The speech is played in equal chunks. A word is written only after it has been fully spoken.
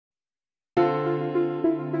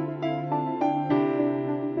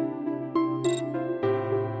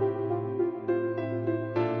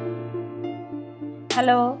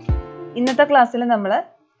Hello, ഇന്നത്തെ ക്ലാസ്സിൽ നമ്മൾ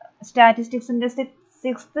സ്റ്റാറ്റിസ്റ്റിക്സിൻ്റെ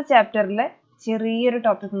 6th ചാപ്റ്ററിൽ ചെറിയൊരു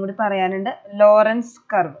ടോപ്പിക്കും കൂടി പറയാനുണ്ട്. Lawrence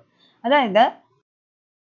curve. അതായത്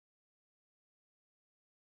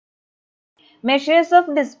മെഷേഴ്സ്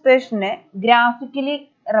ഓഫ് ഡിസ്പേഷനെ ഗ്രാഫിക്കലി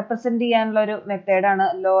റെപ്രസെൻറ്റ് ചെയ്യാനുള്ള ഒരു മെത്തേഡാണ്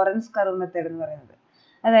ലോറൻസ് കർവ് മെത്തേഡ് എന്ന് പറയുന്നത്.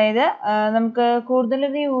 അതായത് നമുക്ക് കൂടുതൽ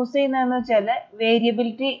ഇത് യൂസ് ചെയ്യുന്നതെന്ന് വെച്ചാൽ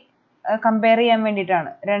വേരിയബിലിറ്റി കമ്പയർ ചെയ്യാൻ വേണ്ടിയിട്ടാണ്.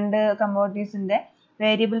 രണ്ട് കമ്മോഡിറ്റീസിൻ്റെ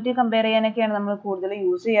വേരിയബിലിറ്റി കമ്പയർ ചെയ്യാനൊക്കെയാണ് നമ്മൾ കൂടുതൽ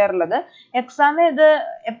യൂസ് ചെയ്യാറുള്ളത്. എക്സാമിന് ഇത്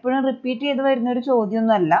എപ്പോഴും റിപ്പീറ്റ് ചെയ്ത് വരുന്ന ഒരു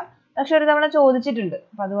ചോദ്യമൊന്നും അല്ല, പക്ഷെ ഒരു തവണ ചോദിച്ചിട്ടുണ്ട്.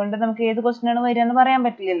 അപ്പം അതുകൊണ്ട് നമുക്ക് ഏത് ക്വസ്റ്റ്യൻ ആണ് വരിക എന്ന് പറയാൻ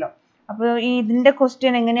പറ്റില്ലല്ലോ. അപ്പോൾ ഇതിന്റെ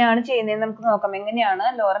ക്വസ്റ്റ്യൻ എങ്ങനെയാണ് ചെയ്യുന്നതെന്ന് നമുക്ക് നോക്കാം. എങ്ങനെയാണ്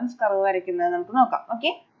ലോറൻസ് കർവ് വരയ്ക്കുന്നത് നമുക്ക് നോക്കാം.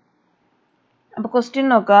 ഓക്കെ, അപ്പോൾ ക്വസ്റ്റ്യൻ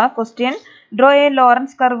നോക്കുക. Question: draw A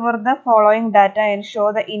Lawrence curve for the following data and show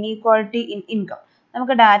the inequality in income.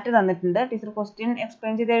 നമുക്ക് ഡാറ്റ തന്നിട്ടുണ്ട്. ടീച്ചർ ക്വസ്റ്റ്യൻ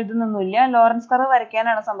എക്സ്പ്ലെയിൻ ചെയ്ത് എഴുതുന്നൊന്നുമില്ല. ലോറൻസ് കർവ്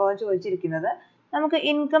വരയ്ക്കാനാണ് സംഭവം ചോദിച്ചിരിക്കുന്നത്. നമുക്ക്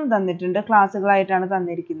ഇൻകം തന്നിട്ടുണ്ട്, ക്ലാസ്സുകളായിട്ടാണ്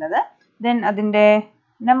തന്നിരിക്കുന്നത്. ദെൻ അതിൻ്റെ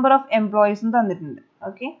നമ്പർ ഓഫ് എംപ്ലോയീസും തന്നിട്ടുണ്ട്.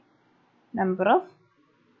 Okay, number of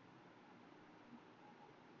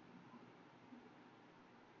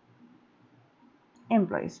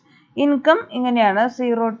employees. Income ഇങ്ങനെയാണ്: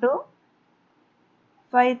 0 to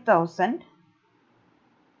 5,000,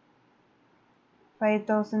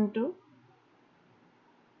 5,000 to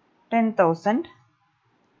 10,000,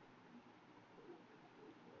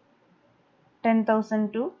 10,000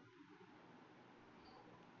 to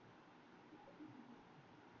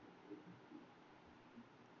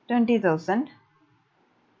 20,000,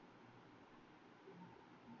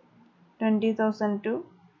 20,000 to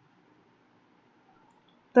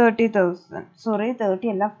 30,000. Sorry, 30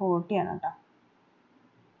 അല്ല, 40 ആണ് കേട്ടോ.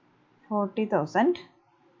 40,000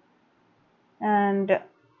 and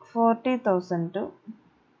 40,000 to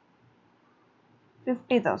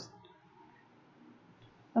 50,000.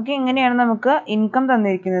 ഓക്കെ, ഇങ്ങനെയാണ് നമുക്ക് ഇൻകം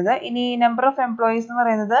തന്നിരിക്കുന്നത്. ഇനി നമ്പർ ഓഫ് എംപ്ലോയീസ് എന്ന്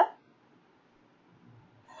പറയുന്നത്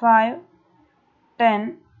 5, 10,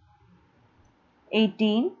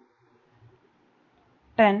 18,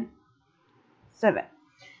 10, 7.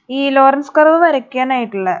 ഈ ലോറൻസ് കർവ്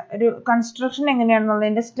വരയ്ക്കാനായിട്ടുള്ള ഒരു കൺസ്ട്രക്ഷൻ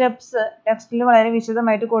എങ്ങനെയാണെന്നുള്ളതിൻ്റെ സ്റ്റെപ്സ് ടെക്സ്റ്റിൽ വളരെ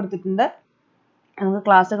വിശദമായിട്ട് കൊടുത്തിട്ടുണ്ട്. നമുക്ക്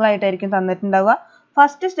ക്ലാസ്സുകളായിട്ടായിരിക്കും തന്നിട്ടുണ്ടാവുക.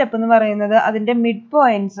 ഫസ്റ്റ് സ്റ്റെപ്പ് എന്ന് പറയുന്നത് അതിൻ്റെ മിഡ്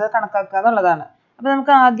പോയിന്റ്സ് കണക്കാക്കുക എന്നുള്ളതാണ്. അപ്പോൾ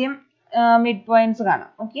നമുക്ക് ആദ്യം മിഡ് പോയിന്റ്സ് കാണാം.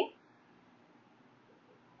 ഓക്കെ,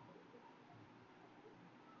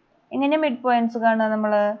 എങ്ങനെ മിഡ് പോയിന്റ്സ് കാണുക?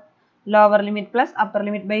 നമ്മൾ lower limit plus upper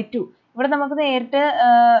limit by 2. ഇവിടെ നമുക്ക് നേരിട്ട്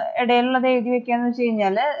ഇടയിലുള്ളത് എഴുതി വെക്കാന്ന് വെച്ച്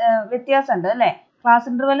കഴിഞ്ഞാൽ വ്യത്യാസമുണ്ട് അല്ലേ? ക്ലാസ്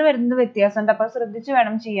ഇന്റർവെൽ വരുന്നത് വ്യത്യാസമുണ്ട്, അപ്പോൾ ശ്രദ്ധിച്ച്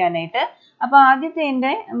വേണം ചെയ്യാനായിട്ട്. അപ്പോൾ ആദ്യത്തെ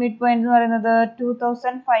മിഡ് പോയിന്റ് എന്ന് പറയുന്നത്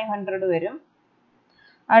 2,500 വരും.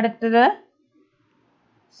 അടുത്തത്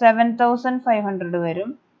 7,500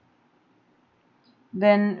 വരും.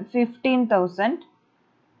 Then 15,000,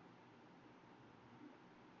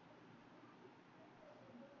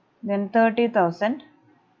 then 30,000,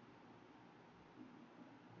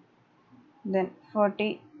 then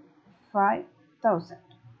 45,000.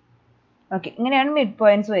 ഓക്കെ, ഇങ്ങനെയാണ് മിഡ്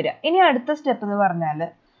പോയിന്റ്സ് വരിക. ഇനി അടുത്ത സ്റ്റെപ്പ് എന്ന് പറഞ്ഞാൽ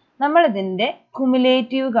നമ്മൾ ഇതിൻ്റെ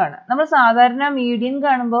കുമുലേറ്റീവ് കാണാം. നമ്മൾ സാധാരണ മീഡിയൻ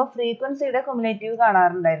കാണുമ്പോൾ ഫ്രീക്വൻസിയുടെ കുമുലേറ്റീവ്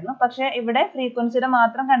കാണാറുണ്ടായിരുന്നു. പക്ഷേ ഇവിടെ ഫ്രീക്വൻസിയുടെ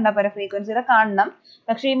മാത്രം കണ്ടാൽ പോരാ, ഫ്രീക്വൻസിയുടെ കാണണം.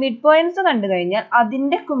 പക്ഷേ ഈ മിഡ് പോയിന്റ്സ് കണ്ടു കഴിഞ്ഞാൽ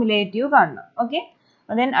അതിൻ്റെ കുമുലേറ്റീവ് കാണണം. ഓക്കെ,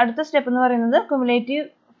 ദെൻ അടുത്ത സ്റ്റെപ്പ് എന്ന് പറയുന്നത് cumulative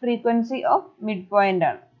frequency of mid point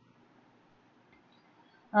ആണ്.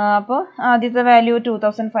 അപ്പോൾ ആദ്യത്തെ വാല്യൂ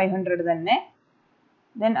 2,500 തന്നെ.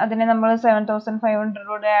 ദെൻ അതിനെ നമ്മൾ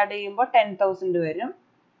 7,500 ആഡ് ചെയ്യുമ്പോൾ 10,000 വരും.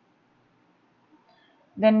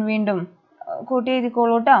 ദെൻ വീണ്ടും കൂട്ടി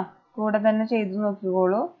എഴുതിക്കോളൂ കേട്ടോ, കൂടെ തന്നെ ചെയ്ത്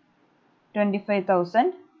നോക്കിക്കോളൂ. 25,000,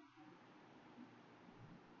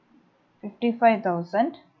 55,000,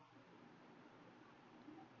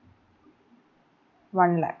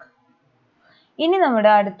 1 lakh. ഇനി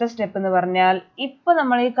നമ്മുടെ അടുത്ത സ്റ്റെപ്പ് എന്ന് പറഞ്ഞാൽ ഇപ്പോൾ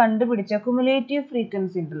നമ്മൾ ഈ കണ്ടുപിടിച്ച കുമുലേറ്റീവ്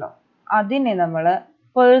ഫ്രീക്വൻസി ഉണ്ടല്ലോ, അതിനെ നമ്മൾ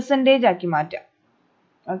പേഴ്സൻറ്റേജ് ആക്കി മാറ്റാം.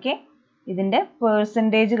 ഓക്കെ, ഇതിൻ്റെ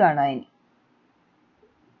പേഴ്സൻറ്റേജ് കാണാം. ഇനി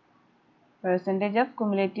percentage of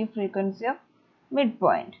cumulative frequency of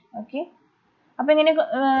midpoint. Okay, അപ്പോൾ എങ്ങനെ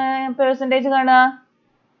പെർസെൻറ്റേജ് കാണുക?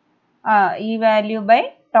 ഈ വാല്യൂ ബൈ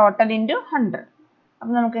ടോട്ടൽ ഇൻറ്റു 100.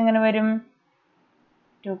 അപ്പോൾ നമുക്ക് എങ്ങനെ വരും?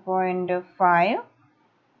 2.5,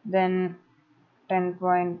 then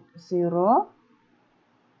 10.0,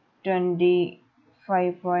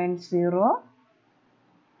 25.0,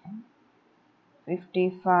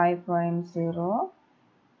 55.0,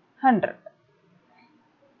 100.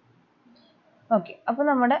 ഓക്കെ, അപ്പോൾ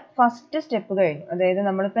നമ്മുടെ ഫസ്റ്റ് സ്റ്റെപ്പ് കഴിഞ്ഞു. അതായത്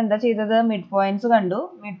നമ്മളിപ്പോൾ എന്താ ചെയ്തത്? മിഡ് പോയിന്റ്സ് കണ്ടു,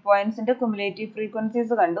 മിഡ് പോയിന്റ്സിന്റെ കുമുലേറ്റീവ്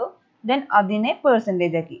ഫ്രീക്വൻസീസ് കണ്ടു, ദെൻ അതിനെ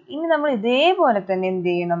പെർസെൻറ്റേജ് ആക്കി. ഇനി നമ്മൾ ഇതേപോലെ തന്നെ എന്ത്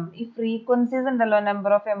ചെയ്യണം? ഈ ഫ്രീക്വൻസീസ് ഉണ്ടല്ലോ,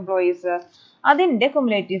 നമ്പർ ഓഫ് എംപ്ലോയീസ്, അതിൻ്റെ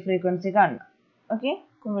കുമുലേറ്റീവ് ഫ്രീക്വൻസി കാണണം. ഓക്കെ,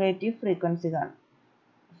 cumulative frequency കാണും.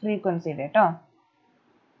 ഫ്രീക്വൻസിയുടെ കേട്ടോ,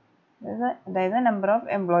 അതായത് നമ്പർ ഓഫ്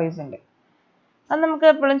എംപ്ലോയീസിൻ്റെ. അത് നമുക്ക്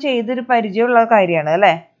എപ്പോഴും ചെയ്തൊരു പരിചയമുള്ള കാര്യമാണ്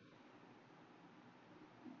അല്ലേ.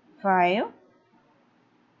 5,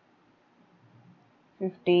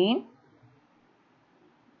 15,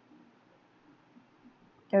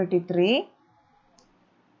 33,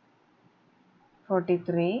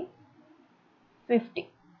 43, 50.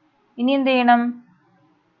 ഇനി എന്ത് ചെയ്യണം?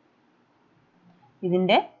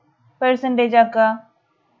 ഇതിൻ്റെ പെർസെൻറ്റേജ് ആക്കുക.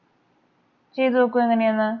 ചെയ്തു നോക്കൂ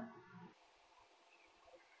എങ്ങനെയാന്ന്.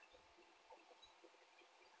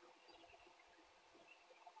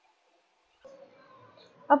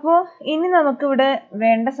 അപ്പോൾ ഇനി നമുക്കിവിടെ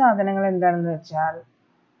വേണ്ട സാധനങ്ങൾ എന്താണെന്ന് വെച്ചാൽ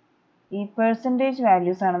ഈ പെർസെൻറ്റേജ്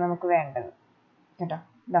വാല്യൂസ് ആണ് നമുക്ക് വേണ്ടത് കേട്ടോ.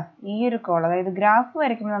 ഇതാ ഈ ഒരു കോളം, അതായത് ഗ്രാഫ്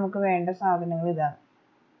വരയ്ക്കുമ്പോൾ നമുക്ക് വേണ്ട സാധനങ്ങൾ ഇതാണ്.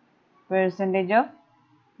 Percentage of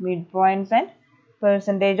mid points and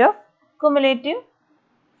percentage of cumulative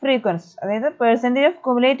frequencies, അതായത് percentage of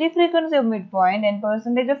cumulative frequency of midpoint and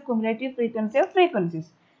percentage of cumulative frequency of frequencies.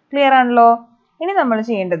 Clear ആണല്ലോ. ഇനി നമ്മൾ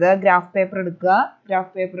ചെയ്യേണ്ടത് ഗ്രാഫ് പേപ്പർ എടുക്കുക.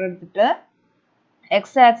 ഗ്രാഫ് പേപ്പർ എടുത്തിട്ട്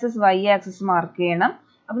X axis Y axis mark ചെയ്യണം.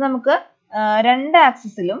 അപ്പോൾ നമുക്ക് രണ്ട്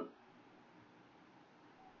ആക്സിസിലും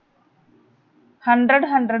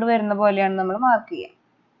 100 വരുന്ന പോലെയാണ് നമ്മൾ മാർക്ക് ചെയ്യുക.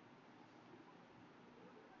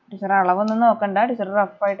 ടീച്ചർ അളവൊന്നും നോക്കണ്ട, ടീച്ചർ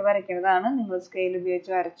റഫായിട്ട് വരയ്ക്കുന്നതാണ്. നിങ്ങൾ സ്കെയിൽ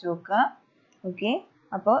ഉപയോഗിച്ച് വരച്ചു നോക്കുക. ഓക്കെ,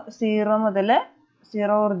 അപ്പോൾ 0 മുതൽ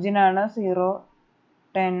 0 ഒറിജിൻ ആണ്. 0,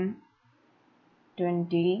 10,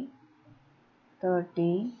 20,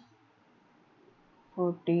 30,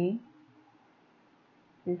 40,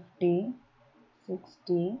 50,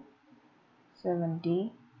 60, 70,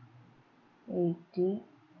 80,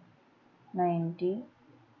 90,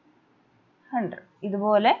 100.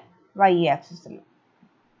 ഇതുപോലെ വൈ ആക്സിസിൽ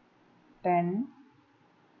 10,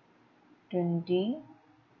 20,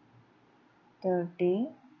 30,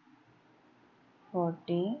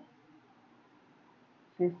 40,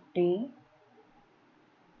 50,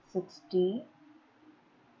 60,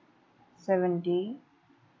 70,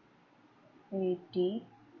 80,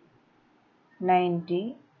 90,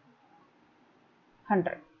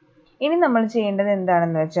 100. ഇനി നമ്മൾ ചെയ്യേണ്ടത്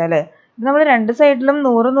എന്താണെന്ന് വെച്ചാൽ നമ്മൾ രണ്ട് സൈഡിലും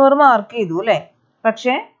 100 മാർക്ക് ചെയ്തു അല്ലേ.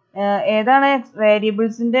 പക്ഷേ ഏതാണ്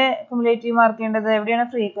വേരിയബിൾസിൻ്റെ കുമുലേറ്റീവ് മാർക്ക് ചെയ്യേണ്ടത്? എവിടെയാണ്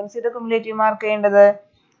ഫ്രീക്വൻസിയുടെ കുമുലേറ്റീവ് മാർക്ക് ചെയ്യേണ്ടത്?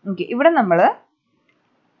 ഓക്കെ, ഇവിടെ നമ്മൾ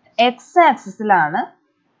എക്സ് ആക്സിസിലാണ്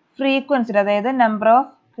ഫ്രീക്വൻസി, അതായത് number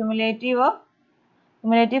of cumulative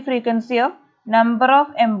frequency of number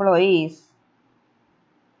of employees.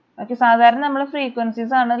 Okay, സാധാരണ നമ്മൾ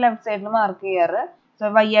ഫ്രീക്വൻസീസ് ആണ് ലെഫ്റ്റ് സൈഡിൽ മാർക്ക് ചെയ്യാറ്,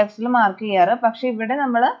 വൈ ആക്സിൽ മാർക്ക് ചെയ്യാറ്. പക്ഷെ ഇവിടെ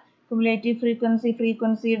നമ്മൾ ക്യുമുലേറ്റീവ്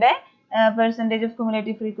ഫ്രീക്വൻസിയുടെ പെർസെൻറ്റേജ് ഓഫ്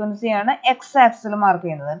ക്യുമുലേറ്റീവ് ഫ്രീക്വൻസി ആണ് എക്സ് ആക്സിൽ മാർക്ക്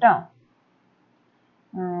ചെയ്യുന്നത് കേട്ടോ.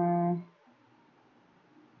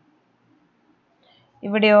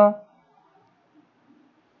 ഇവിടെയോ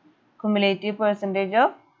cumulative percentage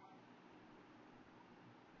of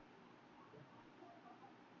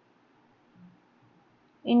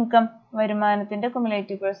income, വരുമാനത്തിന്റെ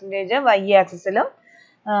cumulative percentage y ആക്സിസിലും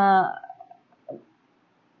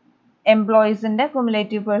എംപ്ലോയീസിന്റെ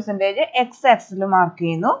cumulative percentage x ആക്സിസിലും mark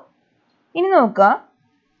ചെയ്യുന്നു. ഇനി നോക്കുക,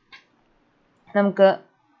 നമുക്ക്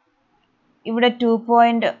ഇവിടെ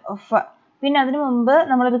 2.5, പിന്നെ അതിനു മുമ്പ്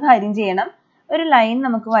നമ്മളൊരു കാര്യം ചെയ്യണം. ഒരു ലൈൻ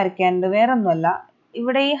നമുക്ക് വരയ്ക്കാനുണ്ട്, വേറെ ഒന്നുമല്ല.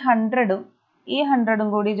 ഇവിടെ ഈ 100ഉം ഈ 100ഉം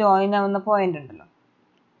കൂടി ജോയിൻ ആവുന്ന പോയിന്റ് ഉണ്ടല്ലോ,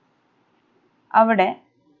 അവിടെ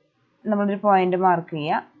നമ്മളൊരു പോയിന്റ് മാർക്ക്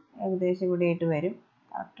ചെയ്യുക. ഏകദേശം ഇവിടെ ആയിട്ട് വരും,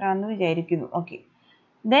 കറക്റ്റാണെന്ന് വിചാരിക്കുന്നു. ഓക്കെ,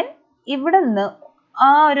 ദെൻ ഇവിടെ നിന്ന് ആ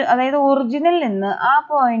ഒരു, അതായത് ഒറിജിനിൽ നിന്ന് ആ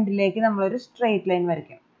പോയിന്റിലേക്ക് നമ്മളൊരു സ്ട്രെയിറ്റ് ലൈൻ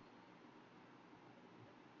വരയ്ക്കണം.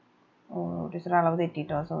 ടീച്ചർ അളവ്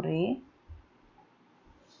തെറ്റിട്ടോ, സോറി.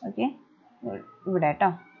 ഓക്കെ, ഇവിടെ കേട്ടോ.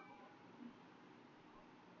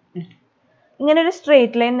 ഇങ്ങനെ ഒരു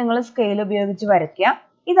സ്ട്രെയിറ്റ് ലൈൻ നിങ്ങൾ സ്കെയിൽ ഉപയോഗിച്ച് വരയ്ക്കുക.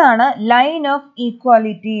 ഇതാണ് ലൈൻ ഓഫ്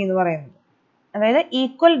ഈക്വാലിറ്റി എന്ന് പറയുന്നത്. അതായത്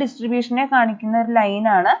ഈക്വൽ ഡിസ്ട്രിബ്യൂഷനെ കാണിക്കുന്ന ഒരു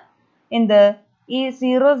ലൈനാണ് എന്ത്, ഈ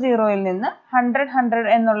 0-0യിൽ നിന്ന് 100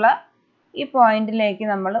 എന്നുള്ള ഈ പോയിന്റിലേക്ക്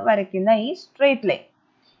നമ്മൾ വരയ്ക്കുന്ന ഈ സ്ട്രെയിറ്റ് ലൈൻ.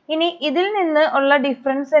 ഇനി ഇതിൽ നിന്ന് ഉള്ള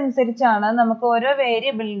ഡിഫറൻസ് അനുസരിച്ചാണ് നമുക്ക് ഓരോ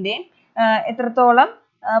വേരിയബിളിൻ്റെയും എത്രത്തോളം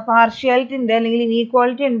പാർഷ്യാലിറ്റി ഉണ്ട് അല്ലെങ്കിൽ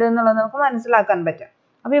ഇനീക്വാളിറ്റി ഉണ്ട് എന്നുള്ളത് നമുക്ക് മനസ്സിലാക്കാൻ പറ്റും.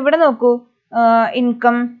 അപ്പോൾ ഇവിടെ നോക്കൂ,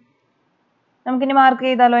 ഇൻകം നമുക്കിനി മാർക്ക്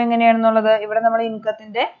ചെയ്താലോ എങ്ങനെയാണെന്നുള്ളത്. ഇവിടെ നമ്മൾ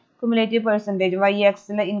ഇൻകത്തിന്റെ cumulative percentage, y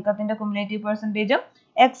ആക്സിസിൽ ഇൻകത്തിന്റെ cumulative percentage ഉം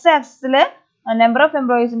x ആക്സിസിൽ നമ്പർ ഓഫ്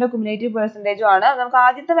എംപ്ലോയീസിന്റെ cumulative percentage ആണ്. നമുക്ക്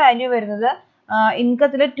ആദ്യത്തെ വാല്യൂ വരുന്നത്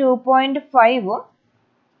ഇൻകത്തിൽ 2.5ഉം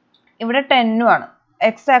ഇവിടെ 10ഉം ആണ്.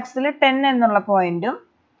 x ആക്സിസിൽ 10 എന്നുള്ള പോയിന്റും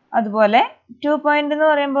അതുപോലെ 2 പോയിന്റ് എന്ന്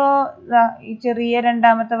പറയുമ്പോൾ ഈ ചെറിയ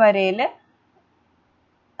രണ്ടാമത്തെ വരയിൽ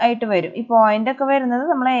ആയിട്ട് വരും. ഈ പോയിന്റ് ഒക്കെ വരുന്നത്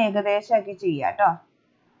നമ്മൾ ഏകദേശമാക്കി ചെയ്യാം കേട്ടോ.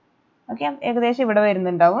 ഓക്കെ, ഏകദേശം ഇവിടെ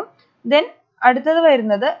വരുന്നുണ്ടാവും. ദെൻ അടുത്തത്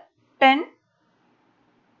വരുന്നത് 10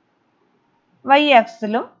 y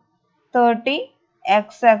ആക്സിലും 30 x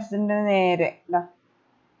ആക്സിന്റെ നേരെ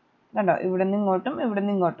കണ്ടോ, ഇവിടെ നിന്ന്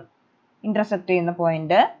ഇങ്ങോട്ടും ഇന്റർസെക്ട് ചെയ്യുന്ന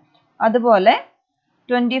പോയിന്റ്. അതുപോലെ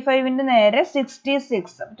 25ന്റെ നേരെ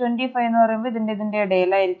 66. 25 എന്ന് പറയുമ്പോൾ ഇതിന്റെ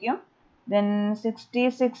ഇടയിലായിരിക്കും. ദെൻ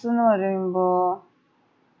 66 എന്ന് പറയുമ്പോൾ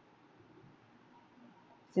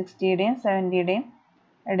 60യുടെയും 70യുടെയും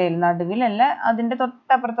ഇടയിൽ, നടുവിലല്ല, അതിന്റെ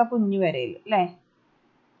തൊട്ടപ്പുറത്തെ കുഞ്ഞു വരയിൽ അല്ലേ.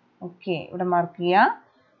 ഓക്കെ, ഇവിടെ മാർക്ക് ചെയ്യാം.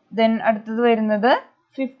 ദെൻ അടുത്തത് വരുന്നത്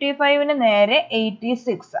 55ന് നേരെ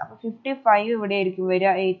 86. അപ്പൊ 55 ഇവിടെ ആയിരിക്കും വരിക.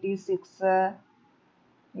 86.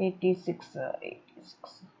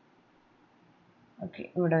 ഓക്കെ,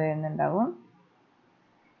 ഇവിടെ വരുന്നുണ്ടാവും.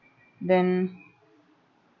 ദെൻ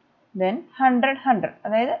 100,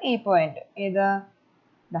 അതായത് ഈ പോയിന്റ് ഏതാ,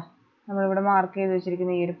 നമ്മളിവിടെ മാർക്ക് ചെയ്ത്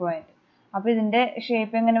വെച്ചിരിക്കുന്ന ഈ ഒരു പോയിന്റ്. അപ്പൊ ഇതിന്റെ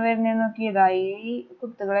ഷേപ്പ് എങ്ങനെ വരുന്നതെന്ന് നോക്കി. ഈ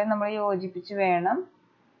കുത്തുകളെ നമ്മൾ യോജിപ്പിച്ച് വേണം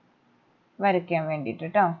വരയ്ക്കാൻ വേണ്ടിയിട്ട്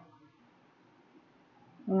കേട്ടോ.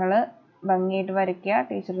 നിങ്ങൾ ഭംഗിയായിട്ട് വരയ്ക്കുക.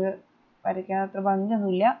 ടീച്ചർ വരയ്ക്കാൻ അത്ര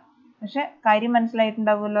ഭംഗിയൊന്നുമില്ല, പക്ഷെ കാര്യം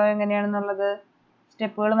മനസ്സിലായിട്ടുണ്ടാവുമല്ലോ എങ്ങനെയാണെന്നുള്ളത്.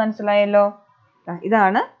 സ്റ്റെപ്പുകൾ മനസ്സിലായല്ലോ.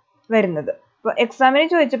 ഇതാണ് വരുന്നത്. ഇപ്പോൾ എക്സാമിന്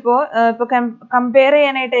ചോദിച്ചപ്പോൾ ഇപ്പോൾ കമ്പയർ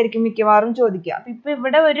ചെയ്യാനായിട്ടായിരിക്കും മിക്കവാറും ചോദിക്കുക. അപ്പൊ ഇപ്പൊ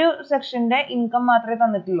ഇവിടെ ഒരു സെക്ഷന്റെ ഇൻകം മാത്രമേ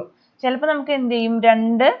തന്നിട്ടുള്ളൂ. ചിലപ്പോൾ നമുക്ക് എന്ത് ചെയ്യും,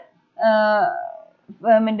 2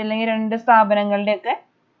 ഗവൺമെന്റ് അല്ലെങ്കിൽ 2 സ്ഥാപനങ്ങളുടെയൊക്കെ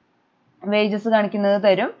വേജസ് കാണിക്കുന്നത്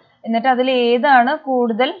തരും. എന്നിട്ട് അതിൽ ഏതാണ്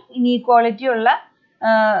കൂടുതൽ ഇനീക്വാളിറ്റി ഉള്ള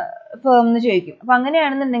ഫേം എന്ന് ചോദിക്കും. അപ്പൊ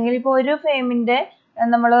അങ്ങനെയാണെന്നുണ്ടെങ്കിൽ ഇപ്പോൾ ഒരു ഫേമിന്റെ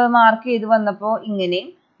നമ്മൾ മാർക്ക് ചെയ്ത് വന്നപ്പോൾ ഇങ്ങനെയും,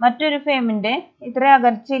 മറ്റൊരു ഫേമിന്റെ ഇത്ര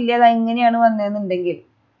അകർച്ചയില്ല, അത് ഇങ്ങനെയാണ് വന്നതെന്നുണ്ടെങ്കിൽ,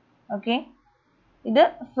 ഓക്കെ, ഇത്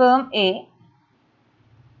ഫേം എ,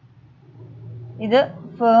 ഇത്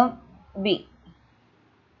ഫേം ബി.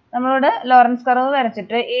 നമ്മളോട് ലോറൻസ് കർവ്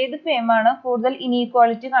വരച്ചിട്ട് ഏത് ഫേമാണ് കൂടുതൽ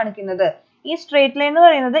ഇനീക്വാളിറ്റി കാണിക്കുന്നത്, ഈ സ്ട്രേറ്റ് ലൈൻ എന്ന്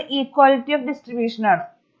പറയുന്നത് ഈക്വാലിറ്റി ഓഫ് ഡിസ്ട്രിബ്യൂഷൻ ആണ്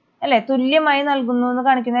അല്ലെ, തുല്യമായി നൽകുന്നു എന്ന്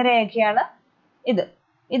കാണിക്കുന്ന രേഖയാണ് ഇത്.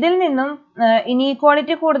 ഇതിൽ നിന്നും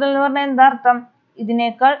ഇനീക്വാളിറ്റി കൂടുതൽ എന്ന് പറഞ്ഞാൽ എന്താ അർത്ഥം,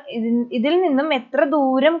 ഇതിൽ നിന്നും എത്ര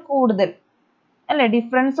ദൂരം കൂടുതൽ അല്ലെ,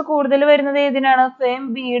 ഡിഫറൻസ് കൂടുതൽ വരുന്നത് ഏതിനാണ്, ഫേം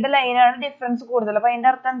ബിയുടെ ലൈനാണ് ഡിഫറൻസ് കൂടുതൽ. അപ്പൊ അതിന്റെ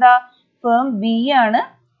അർത്ഥം എന്താ, ഫേം ബി ആണ്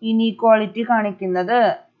ഇനീക്വാളിറ്റി കാണിക്കുന്നത്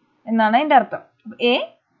എന്നാണ് അതിന്റെ അർത്ഥം. എ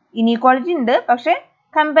ഇനീക്വാളിറ്റി ഉണ്ട്, പക്ഷെ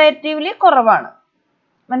കമ്പാരിറ്റീവ്ലി കുറവാണ്.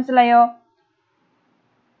 മനസ്സിലായോ?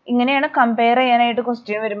 ഇങ്ങനെയാണ് കമ്പയർ ചെയ്യാനായിട്ട്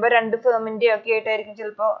ക്വസ്റ്റ്യൻ വരുമ്പോൾ 2 ഫേമിന്റെയോ ഒക്കെ ആയിട്ടായിരിക്കും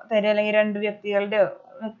ചിലപ്പോൾ തരിക, അല്ലെങ്കിൽ 2 വ്യക്തികളുടെയോ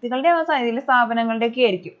സാധ്യതയിൽ സ്ഥാപനങ്ങളുടെ ഒക്കെ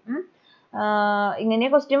ആയിരിക്കും. ഇങ്ങനെ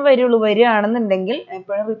ക്വസ്റ്റ്യൻ വരികയാണെന്നുണ്ടെങ്കിൽ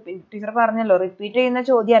എപ്പോഴും ടീച്ചർ പറഞ്ഞല്ലോ, റിപ്പീറ്റ് ചെയ്യുന്ന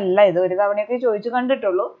ചോദ്യം അല്ല ഇത്, ഒരു തവണയൊക്കെ ചോദിച്ചു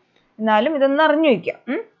കണ്ടിട്ടുള്ളൂ, എന്നാലും ഇതൊന്ന് അറിഞ്ഞു വെക്കാം.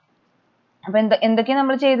 അപ്പൊ എന്തൊക്കെയാണ്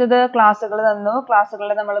നമ്മൾ ചെയ്തത്, ക്ലാസ്സുകൾ തന്നു,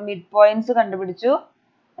 ക്ലാസ്സുകളിൽ നമ്മൾ മിഡ് പോയിന്റ്സ് കണ്ടുപിടിച്ചു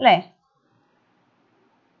അല്ലേ.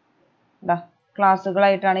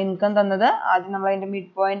 ക്ലാസ്സുകളായിട്ടാണ് ഇൻകം തന്നത്. ആദ്യം നമ്മൾ അതിന്റെ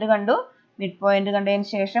മിഡ് പോയിന്റ് കണ്ടു. മിഡ് പോയിന്റ് കണ്ടതിന്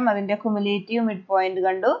ശേഷം അതിന്റെ കുമുലേറ്റീവ് മിഡ് പോയിന്റ്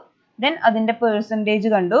കണ്ടു. ദെൻ അതിന്റെ പെർസെൻറ്റേജ്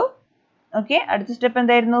കണ്ടു. ഓക്കെ, അടുത്ത സ്റ്റെപ്പ്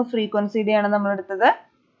എന്തായിരുന്നു, ഫ്രീക്വൻസിയുടെ ആണ് നമ്മൾ എടുത്തത്.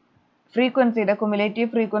 ഫ്രീക്വൻസിയുടെ കുമുലേറ്റീവ്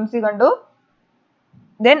ഫ്രീക്വൻസി കണ്ടു.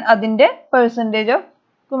 ദെൻ അതിന്റെ പെർസെൻറ്റേജ് ഓഫ്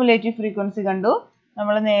കുമുലേറ്റീവ് ഫ്രീക്വൻസി കണ്ടു.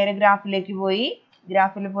 നമ്മൾ നേരെ ഗ്രാഫിലേക്ക് പോയി.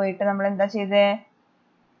 ഗ്രാഫിൽ പോയിട്ട് നമ്മൾ എന്താ ചെയ്തേ,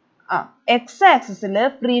 എക്സ് ആക്സിസിൽ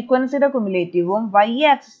ഫ്രീക്വൻസിയുടെ കുമുലേറ്റീവും വൈ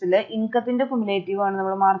ആക്സിസിൽ ഇൻകത്തിന്റെ കുമുലേറ്റീവും ആണ്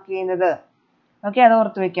നമ്മൾ മാർക്ക് ചെയ്യുന്നത്. ഓക്കെ, അത്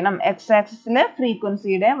ഓർത്ത് വെക്കണം. എക്സ് ആക്സിസിൽ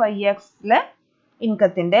ഫ്രീക്വൻസിയുടെ, വൈ ആക്സിസിൽ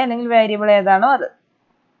ഇൻകത്തിന്റെ, അല്ലെങ്കിൽ വേരിയബിൾ ഏതാണോ അത്.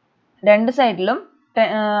 2 സൈഡിലും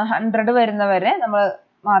 100 വരുന്നവരെ നമ്മൾ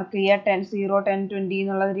മാർക്ക് ചെയ്യുക. 10, 0, 10, 20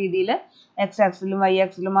 എന്നുള്ള രീതിയിൽ എക്സ് ആക്സിലും വൈ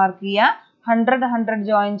ആക്സിലും മാർക്ക് ചെയ്യുക. 100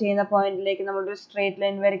 ജോയിൻ ചെയ്യുന്ന പോയിന്റിലേക്ക് നമ്മളൊരു സ്ട്രേറ്റ്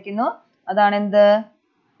ലൈൻ വരയ്ക്കുന്നു. അതാണ് എന്ത്,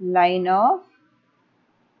 line of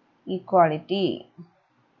equality.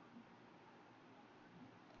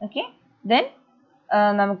 Okay, then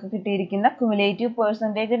നമുക്ക് കിട്ടിയിരിക്കുന്ന ക്യുമുലേറ്റീവ്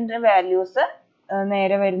പെർസെൻറ്റേജിന്റെ വാല്യൂസ്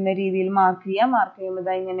നേരെ വരുന്ന രീതിയിൽ മാർക്ക് ചെയ്യുക. മാർക്ക്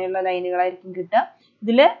ചെയ്യുമ്പോൾ ഇങ്ങനെയുള്ള ലൈനുകളായിരിക്കും കിട്ടുക.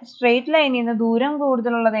 ഇതിൽ സ്ട്രേറ്റ് ലൈനിൽ നിന്ന് ദൂരം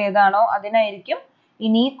കൂടുതലുള്ളത് ഏതാണോ അതിനായിരിക്കും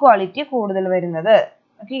ഇനീക്വാളിറ്റി കൂടുതൽ വരുന്നത്.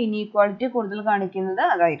 ഓക്കെ, ഇനീക്വാളിറ്റി കൂടുതൽ കാണിക്കുന്നത്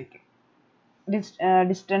അതായിരിക്കും,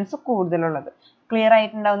 ഡിസ്റ്റൻസ് കൂടുതലുള്ളത്. ക്ലിയർ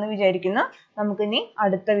ആയിട്ടുണ്ടാവുമെന്ന് വിചാരിക്കുന്നു. നമുക്കിനി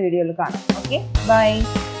അടുത്ത വീഡിയോയിൽ കാണാം. Okay, by.